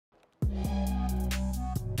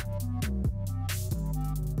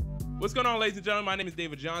What's going on, ladies and gentlemen? My name is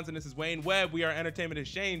David Johnson. This is Wayne Webb. We are Entertainment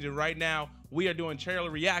Exchange, and right now we are doing trailer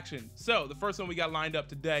reaction. So the first one we got lined up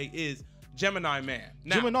today is Gemini Man.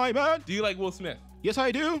 Now, Gemini Man. do you like Will Smith? Yes,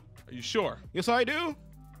 I do. Are you sure? Yes, I do.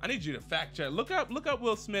 I need you to fact check. Look up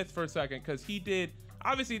Will Smith for a second, because he did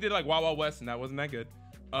like Wild Wild West, and that wasn't that good.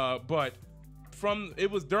 But it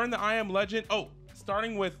was during the I Am Legend. Oh,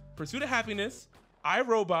 starting with Pursuit of Happiness, I,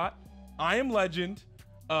 Robot, I Am Legend,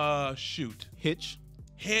 Hitch.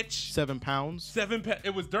 7 pounds.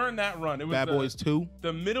 It was during that run. It was Bad Boys 2.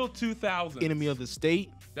 The middle 2000s. Enemy of the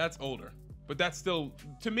State. That's older, but that's still,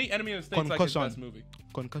 to me, Enemy of the State's like his best movie.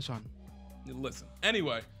 Concussion. Listen.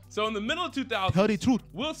 Anyway, so in the middle of 2000s, tell the truth.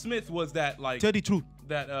 Will Smith was that like tell the truth.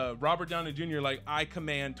 That Robert Downey Jr. like I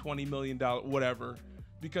command $20 million whatever,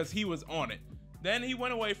 because he was on it. Then he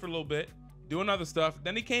went away for a little bit, doing other stuff.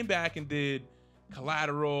 Then he came back and did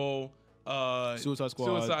Collateral,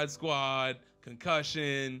 Suicide Squad,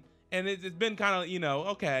 Concussion, and it's been kind of, you know,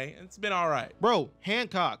 okay, it's been all right. Bro,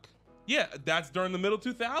 Hancock. Yeah, that's during the middle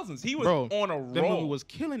 2000s. He was on a roll. That movie was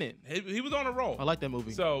killing it. He was on a roll. I like that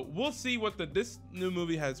movie. So we'll see what this new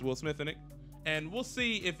movie has Will Smith in it, and we'll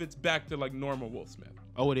see if it's back to like normal Will Smith.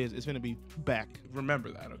 Oh, it is. It's gonna be back.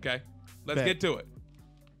 Remember that, okay? Let's get to it.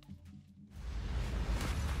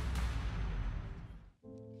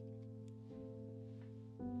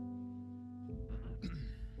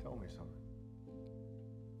 Tell me something.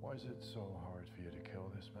 Why is it so hard for you to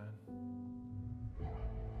kill this man?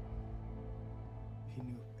 He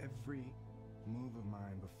knew every move of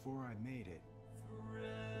mine before I made it.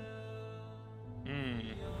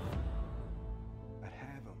 I'd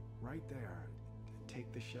have him right there. I'd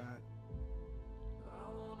take the shot. I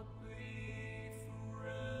wanna be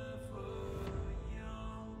forever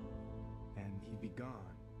young. And he'd be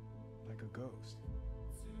gone, like a ghost.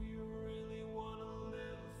 Do you really wanna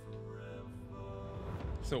live forever?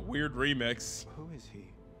 It's a weird remix. Who is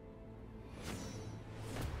he?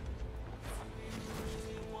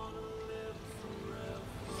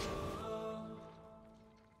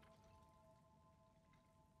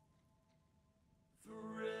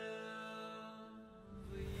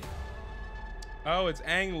 Oh, it's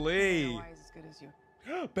Aang Lee. Why is as good as you?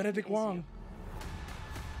 Benedict Wong.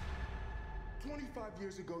 25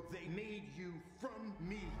 years ago, they made you from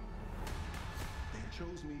me. They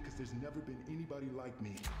chose me because there's never been anybody like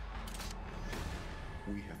me.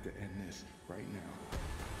 We have to end this right now.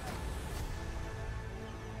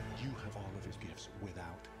 You have all of his gifts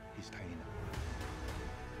without his pain.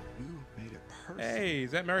 You made a person. Hey,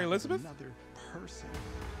 is that Mary Elizabeth? Another person.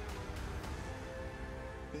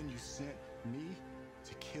 Then you sent me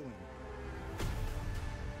to kill him.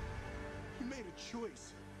 You made a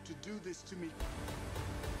choice to do this to me.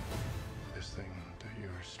 This thing that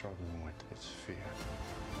you're struggling with, it's fear.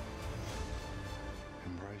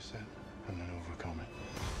 Embrace it and then overcome it.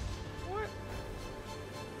 What?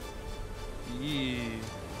 Yeah.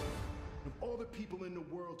 Of all the people in the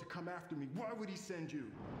world to come after me, why would he send you?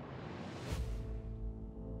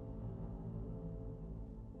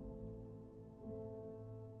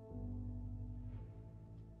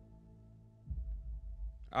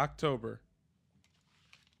 October.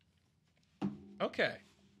 Okay.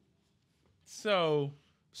 So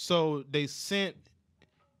they sent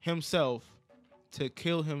himself to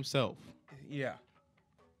kill himself. Yeah.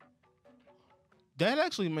 That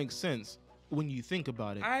actually makes sense when you think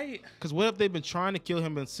about it. Because what if they've been trying to kill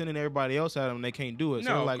him and sending everybody else at him and they can't do it?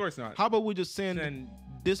 No, so like, of course not. How about we just send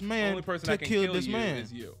this man only person to that can kill this you man?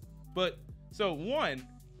 Is you. But so one,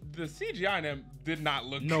 the CGI in them did not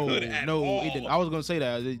look good at all. No, it didn't. I was gonna say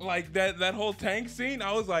that. Like that whole tank scene,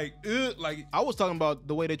 I was like, ugh, like I was talking about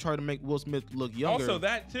the way they tried to make Will Smith look younger. Also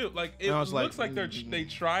that too. Like it looks like they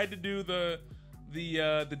tried to do the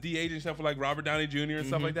de-aging stuff with like Robert Downey Jr. and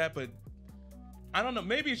stuff like that, but I don't know.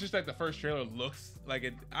 Maybe it's just like the first trailer looks like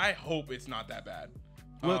it. I hope it's not that bad.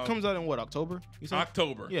 Well, it comes out in what, October? You said?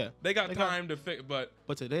 October. Yeah, they got time to fix, but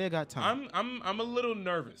today I got time. I'm a little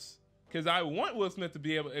nervous. Because I want Will Smith to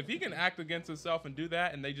be able, if he can act against himself and do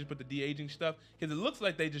that, and they just put the de-aging stuff, because it looks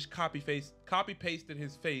like they just copy pasted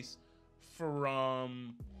his face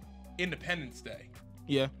from Independence Day.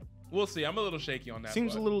 Yeah. We'll see. I'm a little shaky on that.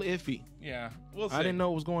 Seems a little iffy. Yeah, we'll see. I didn't know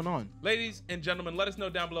what was going on. Ladies and gentlemen, let us know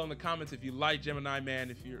down below in the comments if you like Gemini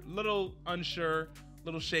Man, if you're a little unsure, a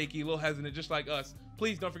little shaky, a little hesitant, just like us.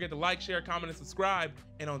 Please don't forget to like, share, comment, and subscribe.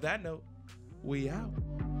 And on that note, we out.